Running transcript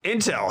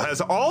Intel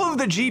has all of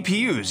the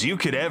GPUs you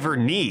could ever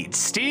need.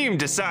 Steam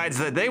decides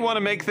that they want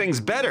to make things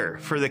better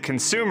for the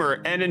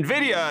consumer, and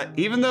Nvidia,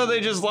 even though they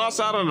just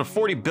lost out on a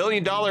 $40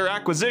 billion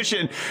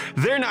acquisition,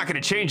 they're not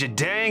going to change a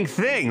dang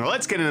thing.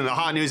 Let's get into the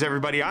hot news,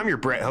 everybody. I'm your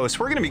Brett host.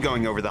 We're going to be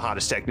going over the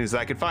hottest tech news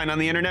that I could find on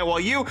the internet while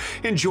you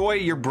enjoy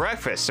your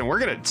breakfast. And we're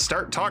going to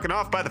start talking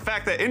off by the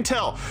fact that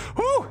Intel,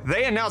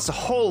 they announced a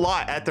whole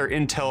lot at their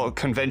Intel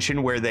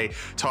convention where they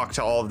talked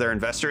to all of their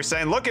investors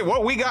saying, look at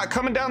what we got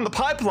coming down the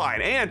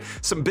pipeline, and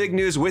some big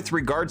news with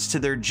regards to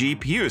their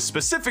GPUs,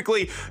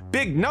 specifically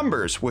big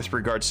numbers with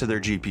regards to their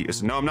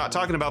GPUs. No, I'm not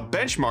talking about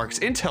benchmarks.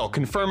 Intel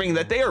confirming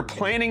that they are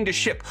planning to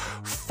ship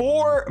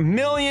 4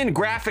 million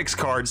graphics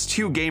cards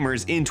to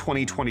gamers in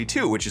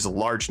 2022, which is a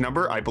large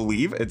number. I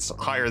believe it's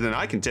higher than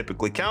I can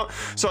typically count,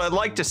 so I'd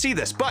like to see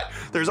this. But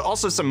there's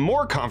also some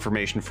more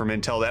confirmation from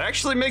Intel that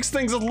actually makes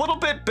things a little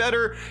bit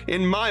better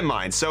in my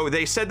mind. So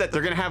they said that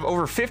they're going to have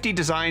over 50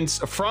 designs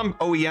from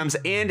OEMs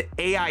and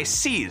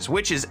AICs,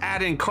 which is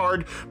add-in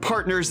card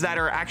partners that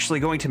are actually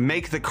going to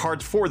make the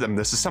cards for them.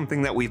 This is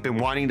something that we've been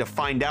wanting to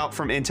find out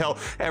from Intel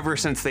ever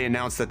since they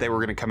announced that they were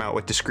going to come out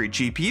with discrete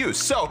GPUs.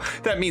 So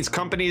that means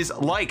companies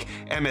like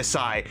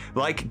MSI,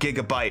 like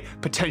Gigabyte,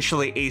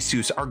 potentially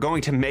Asus are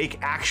going to make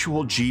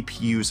actual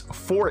GPUs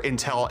for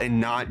Intel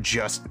and not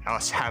just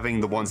us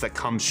having the ones that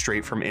come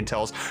straight from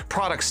Intel's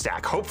product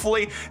stack.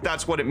 Hopefully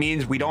that's what it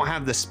means. We don't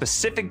have the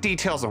specific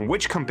details on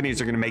which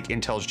companies are going to make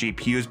Intel's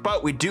GPUs,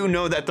 but we do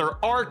know that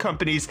there are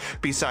companies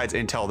besides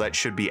Intel that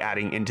should be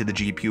adding into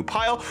the GPU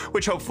pile,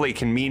 which hopefully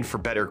can mean for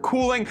better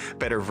cooling,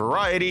 better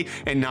variety,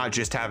 and not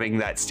just having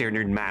that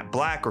standard matte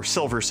black or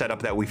silver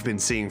setup that we've been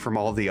seeing from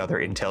all the other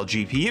Intel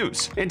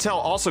GPUs. Intel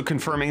also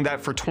confirming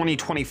that for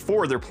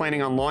 2024, they're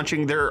planning on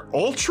launching their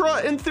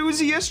ultra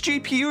enthusiast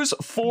GPUs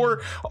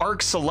for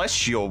Arc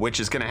Celestial,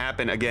 which is going to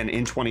happen again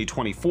in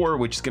 2024,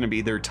 which is going to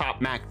be their top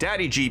Mac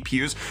Daddy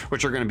GPUs,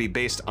 which are going to be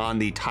based on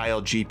the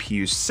Tile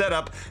GPU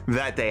setup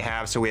that they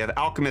have. So we have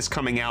Alchemist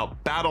coming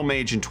out, Battle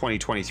Mage in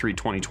 2023,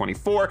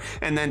 2024,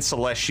 and then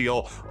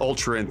Celestial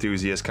Ultra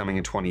Enthusiast coming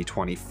in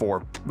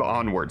 2024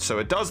 onwards. So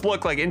it does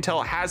look like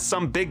Intel has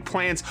some big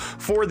plans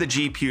for the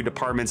GPU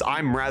departments.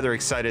 I'm rather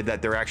excited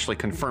that they're actually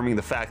confirming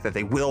the fact that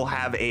they will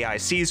have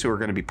AICs who are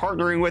going to be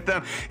partnering with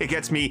them. It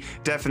gets me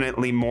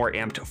definitely more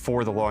amped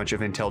for the launch of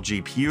Intel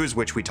GPUs,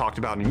 which we talked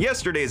about in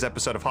yesterday's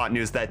episode of Hot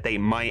News, that they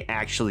might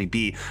actually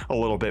be a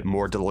little bit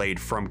more delayed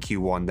from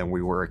Q1 than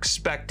we were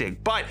expecting.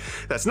 But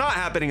that's not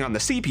happening on the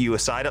CPU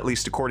side, at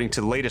least according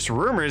to the latest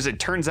rumors. It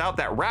turns out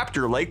that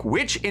Raptor Lake,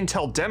 which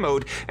Intel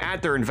demoed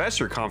at their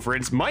investor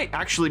conference, might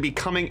actually be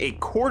coming a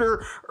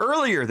quarter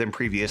earlier than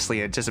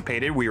previously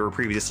anticipated. We were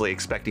previously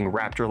expecting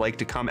Raptor Lake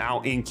to come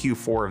out in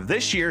Q4 of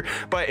this year,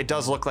 but it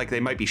does look like they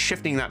might be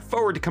shifting that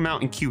forward to come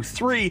out in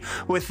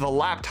Q3 with the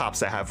laptops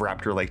that have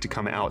Raptor Lake to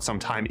come out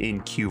sometime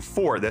in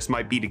Q4. This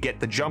might be to get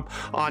the jump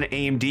on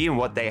AMD and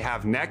what they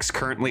have next.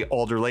 Currently,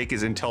 Alder Lake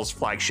is Intel's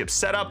flagship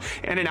setup,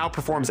 and it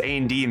outperforms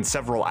AMD in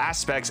several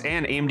aspects,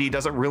 and AMD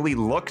doesn't really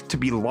look to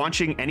be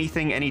launching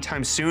anything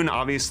anytime soon.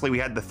 Obviously, we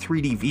had the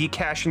 3D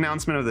V-Cache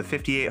announcement of the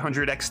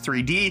 5800X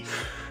 3D.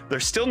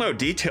 There's still no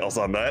details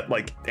on that.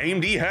 Like,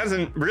 AMD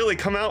hasn't really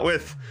come out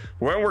with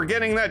when we're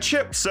getting that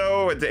chip.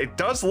 So it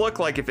does look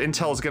like if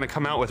Intel is going to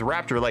come out with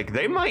Raptor Lake,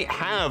 they might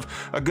have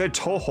a good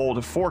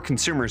toehold for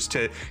consumers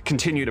to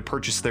continue to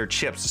purchase their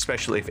chips,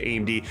 especially if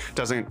AMD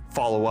doesn't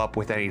follow up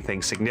with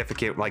anything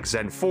significant like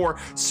Zen 4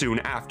 soon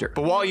after.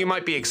 But while you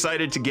might be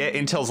excited to get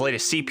Intel's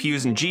latest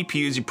CPUs and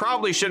GPUs, you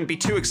probably shouldn't be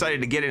too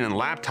excited to get it in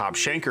laptops.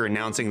 Shanker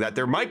announcing that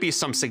there might be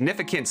some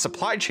significant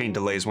supply chain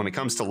delays when it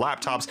comes to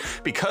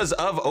laptops because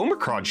of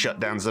Omicron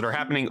shutdowns that are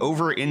happening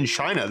over in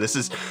China. This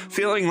is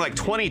feeling like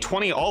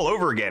 2020 all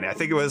over again. I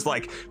think it was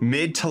like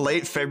mid to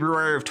late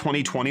February of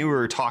 2020 we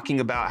were talking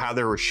about how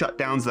there were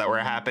shutdowns that were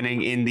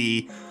happening in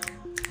the,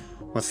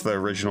 what's the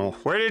original,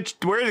 where did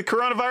the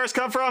coronavirus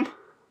come from?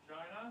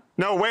 China?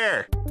 No,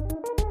 where?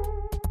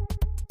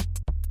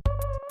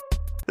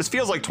 This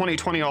feels like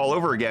 2020 all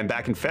over again,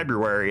 back in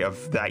February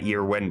of that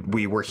year when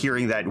we were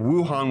hearing that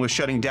Wuhan was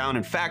shutting down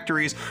and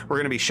factories were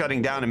going to be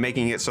shutting down and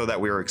making it so that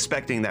we were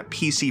expecting that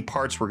PC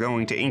parts were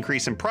going to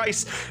increase in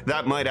price.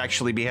 That might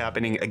actually be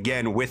happening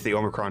again with the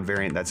Omicron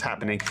variant that's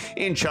happening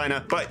in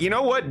China. But you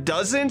know what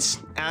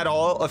doesn't at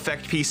all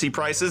affect PC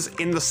prices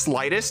in the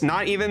slightest?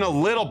 Not even a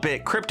little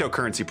bit.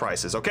 Cryptocurrency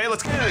prices. Okay,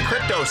 let's get into the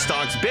crypto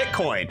stocks.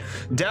 Bitcoin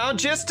down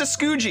just a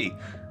scoogie.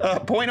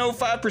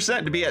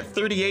 0.05% to be at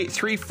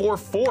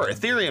 38,344.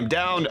 Ethereum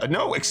down,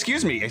 no,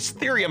 excuse me,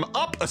 Ethereum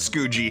up a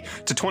scoogie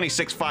to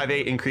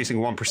 2658, increasing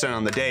 1%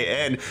 on the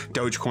day, and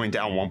Dogecoin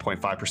down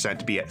 1.5%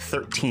 to be at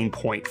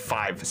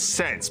 13.5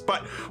 cents.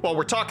 But while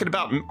we're talking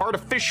about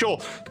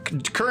artificial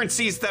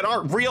currencies that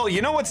aren't real,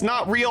 you know what's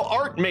not real?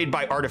 Art made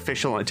by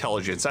artificial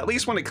intelligence, at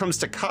least when it comes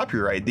to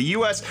copyright. The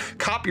US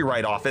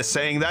Copyright Office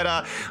saying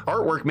that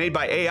artwork made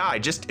by AI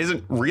just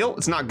isn't real.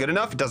 It's not good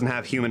enough. It doesn't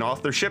have human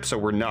authorship, so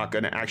we're not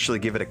going to actually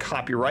give it bit of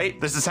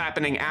copyright. This is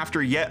happening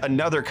after yet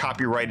another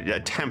copyright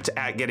attempt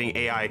at getting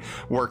AI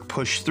work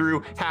pushed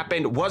through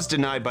happened, was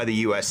denied by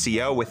the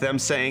USCO, with them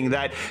saying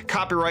that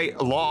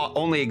copyright law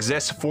only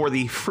exists for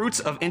the fruits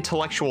of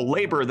intellectual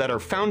labor that are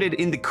founded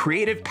in the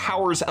creative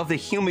powers of the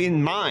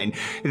human mind.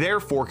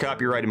 Therefore,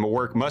 copyrighted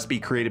work must be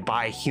created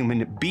by a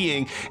human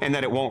being, and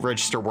that it won't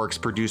register works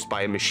produced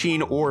by a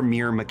machine or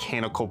mere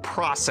mechanical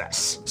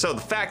process. So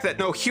the fact that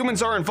no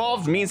humans are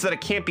involved means that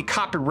it can't be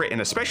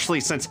copywritten,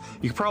 especially since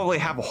you could probably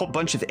have a whole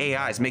bunch of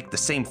AIs make the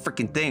same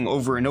freaking thing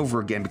over and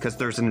over again, because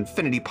there's an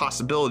infinity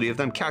possibility of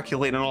them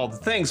calculating all the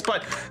things.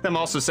 But them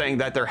also saying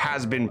that there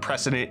has been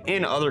precedent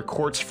in other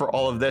courts for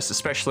all of this,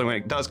 especially when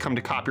it does come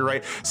to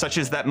copyright, such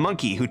as that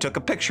monkey who took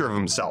a picture of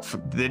himself.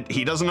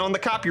 He doesn't own the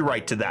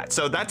copyright to that.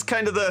 So that's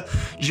kind of the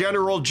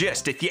general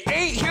gist. If you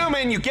ain't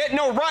human, you get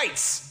no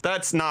rights.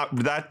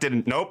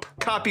 Nope.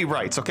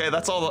 Copyrights, okay?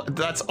 That's all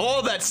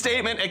that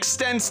statement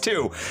extends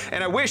to.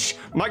 And I wish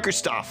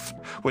Microsoft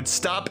would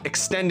stop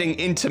extending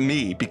into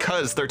me,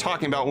 because they're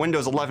talking about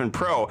Windows 11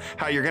 Pro,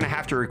 how you're gonna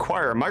have to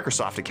require a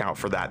Microsoft account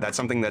for that. That's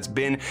something that's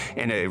been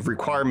in a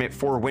requirement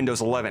for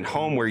Windows 11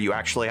 Home, where you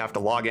actually have to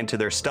log into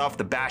their stuff.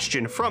 The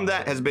bastion from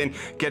that has been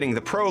getting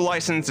the Pro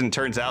license, and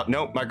turns out,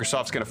 nope,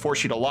 Microsoft's gonna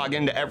force you to log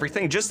into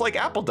everything, just like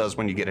Apple does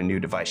when you get a new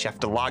device. You have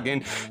to log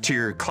in to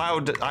your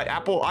cloud,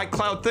 Apple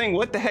iCloud thing,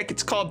 what the heck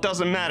it's called,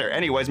 doesn't matter.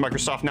 Anyways,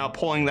 Microsoft now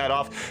pulling that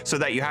off so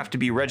that you have to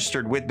be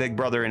registered with Big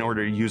Brother in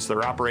order to use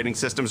their operating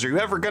systems. Are you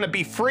ever gonna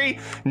be free?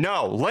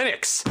 No.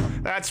 Linux.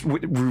 We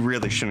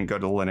really shouldn't go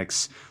to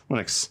Linux.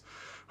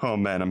 Oh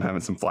man, I'm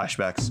having some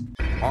flashbacks.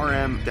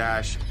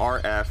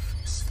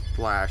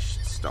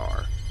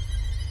 RM-RF/star.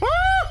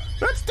 Ah!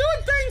 That's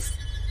doing things!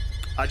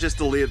 I just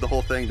deleted the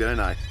whole thing, didn't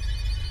I?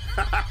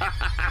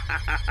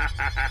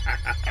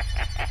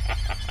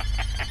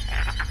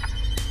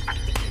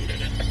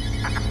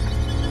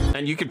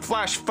 And you can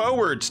flash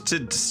forward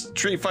to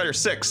Street Fighter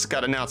 6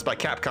 got announced by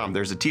Capcom.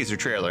 There's a teaser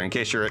trailer in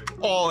case you're at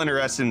all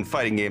interested in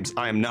fighting games.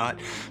 I am not,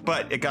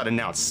 but it got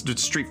announced.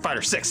 Street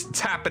Fighter 6, it's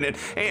happening.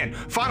 And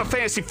Final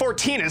Fantasy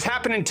 14 is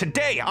happening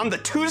today on the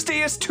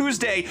Tuesdayest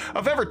Tuesday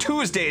of ever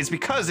Tuesdays,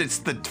 because it's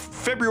the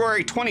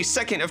February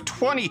 22nd of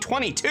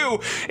 2022.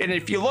 And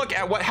if you look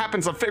at what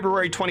happens on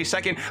February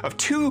 22nd of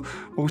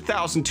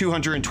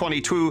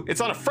 2222,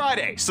 it's on a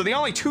Friday. So the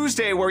only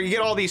Tuesday where you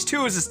get all these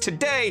twos is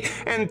today,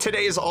 and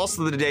today is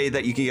also the day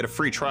that you can get a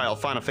free trial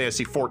of Final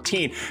Fantasy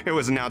 14. It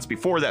was announced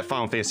before that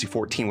Final Fantasy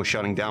 14 was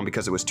shutting down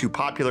because it was too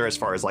popular, as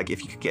far as like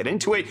if you could get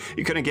into it.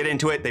 You couldn't get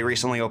into it. They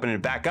recently opened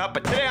it back up,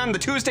 but today on the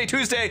Tuesday,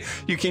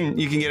 you can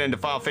get into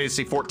Final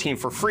Fantasy 14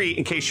 for free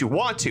in case you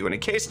want to, and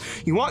in case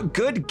you want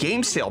good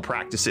game sale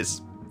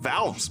practices.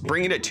 Valve's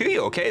bringing it to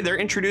you, okay? They're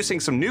introducing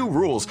some new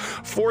rules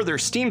for their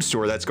Steam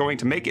store that's going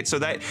to make it so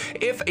that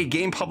if a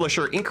game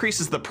publisher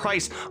increases the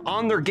price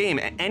on their game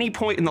at any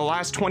point in the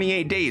last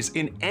 28 days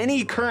in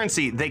any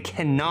currency, they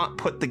cannot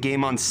put the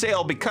game on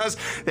sale, because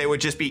they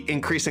would just be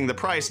increasing the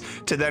price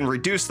to then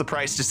reduce the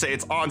price to say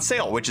it's on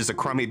sale, which is a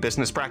crummy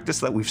business practice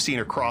that we've seen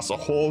across a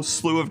whole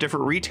slew of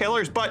different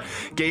retailers. But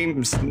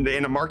games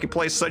in a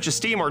marketplace such as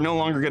Steam are no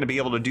longer going to be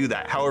able to do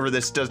that. However,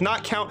 this does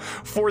not count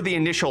for the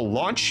initial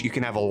launch. You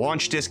can have a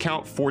launch discount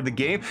for the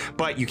game,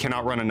 but you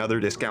cannot run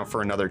another discount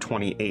for another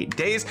 28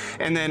 days.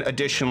 And then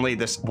additionally,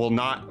 this will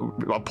not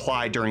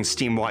apply during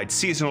Steam-wide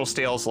seasonal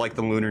sales like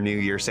the Lunar New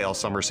Year sale,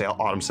 summer sale,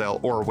 autumn sale,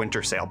 or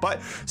winter sale.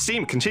 But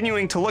Steam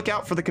continuing to look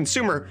out for the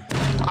consumer.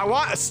 I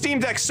want a Steam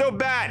Deck so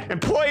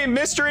bad.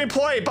 Mystery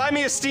employee, buy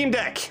me a Steam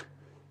Deck.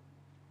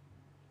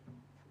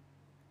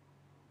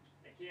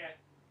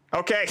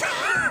 Okay.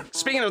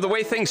 Speaking of the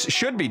way things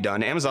should be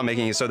done, Amazon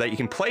making it so that you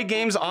can play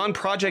games on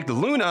Project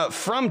Luna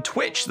from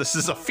Twitch. This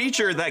is a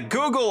feature that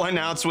Google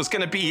announced was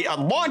going to be a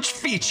launch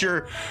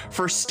feature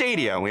for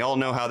Stadia. We all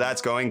know how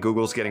that's going.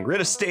 Google's getting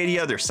rid of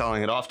Stadia. They're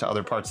selling it off to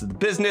other parts of the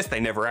business. They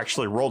never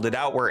actually rolled it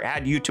out where it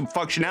had YouTube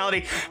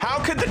functionality. How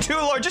could the two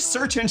largest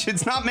search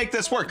engines not make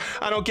this work?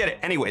 I don't get it.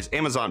 Anyways,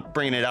 Amazon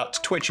bringing it out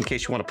to Twitch in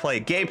case you want to play a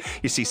game.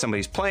 You see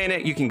somebody's playing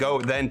it, you can go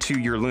then to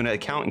your Luna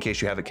account in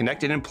case you have it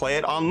connected and play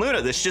it on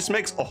Luna. This just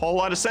makes a whole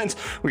lot of sense,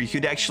 where you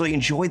could actually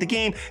enjoy the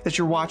game that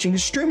you're watching a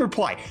streamer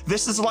play.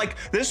 This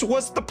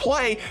was the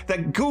play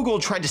that Google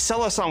tried to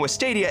sell us on with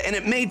Stadia, and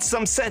it made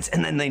some sense,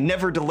 and then they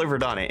never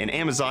delivered on it, and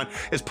Amazon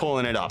is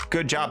pulling it off.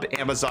 Good job,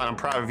 Amazon. I'm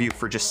proud of you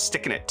for just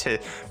sticking it to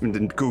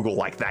Google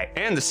like that.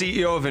 And the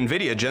CEO of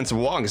NVIDIA, Jensen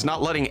Huang, is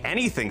not letting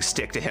anything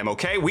stick to him,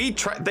 okay?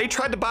 They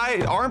tried to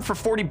buy ARM for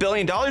 $40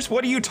 billion.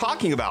 What are you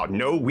talking about?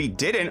 No, we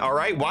didn't, all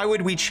right? Why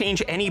would we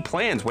change any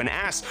plans? When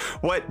asked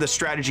what the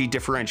strategy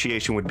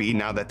differentiation would be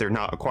now that they're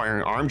not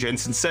acquiring ARM,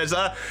 Jensen says,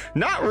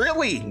 not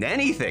really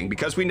anything,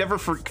 because we never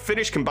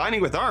finished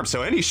combining with ARM,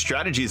 so any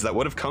strategies that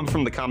would have come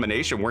from the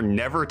combination were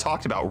never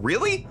talked about.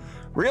 Really?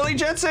 Really,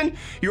 Jensen?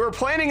 You were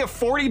planning a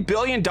 $40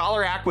 billion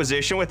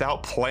acquisition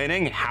without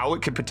planning how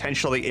it could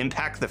potentially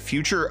impact the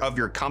future of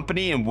your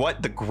company and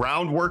what the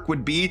groundwork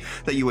would be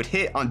that you would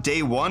hit on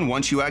day one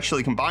once you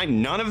actually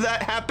combine. None of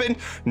that happened.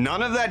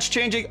 None of that's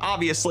changing.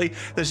 Obviously,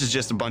 this is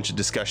just a bunch of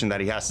discussion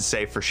that he has to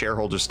say for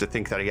shareholders to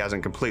think that he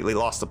hasn't completely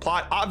lost the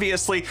plot.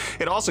 Obviously,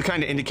 it also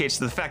kind of indicates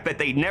the fact that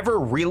they never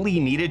really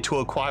needed to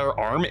acquire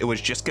ARM. It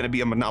was just going to be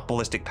a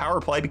monopolistic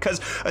power play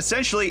because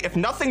essentially, if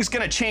nothing's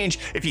going to change,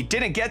 if you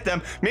didn't get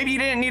them, maybe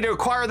you didn't need to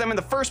acquire them in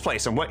the first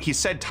place. And what he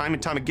said time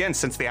and time again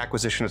since the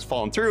acquisition has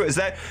fallen through is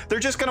that they're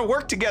just going to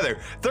work together.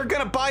 They're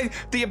going to buy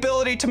the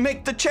ability to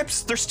make the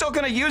chips. They're still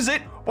going to use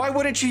it. Why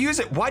wouldn't you use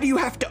it? Why do you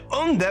have to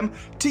own them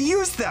to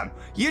use them?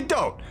 You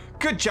don't.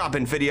 Good job,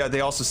 NVIDIA.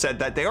 They also said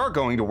that they are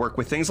going to work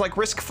with things like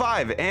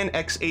RISC-V and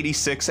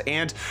x86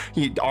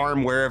 and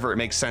ARM wherever it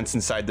makes sense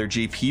inside their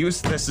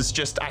GPUs. This is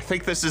just, I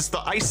think this is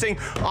the icing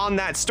on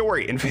that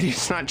story.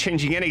 NVIDIA's not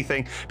changing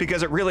anything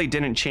because it really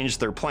didn't change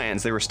their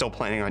plans. They were still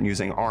planning on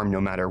using ARM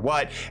no matter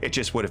what. It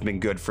just would have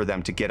been good for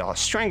them to get a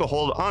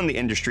stranglehold on the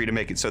industry to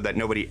make it so that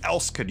nobody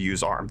else could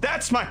use ARM.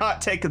 That's my hot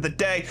take of the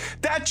day.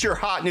 That's your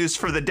hot news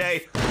for the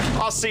day.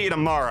 I'll see you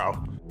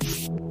tomorrow.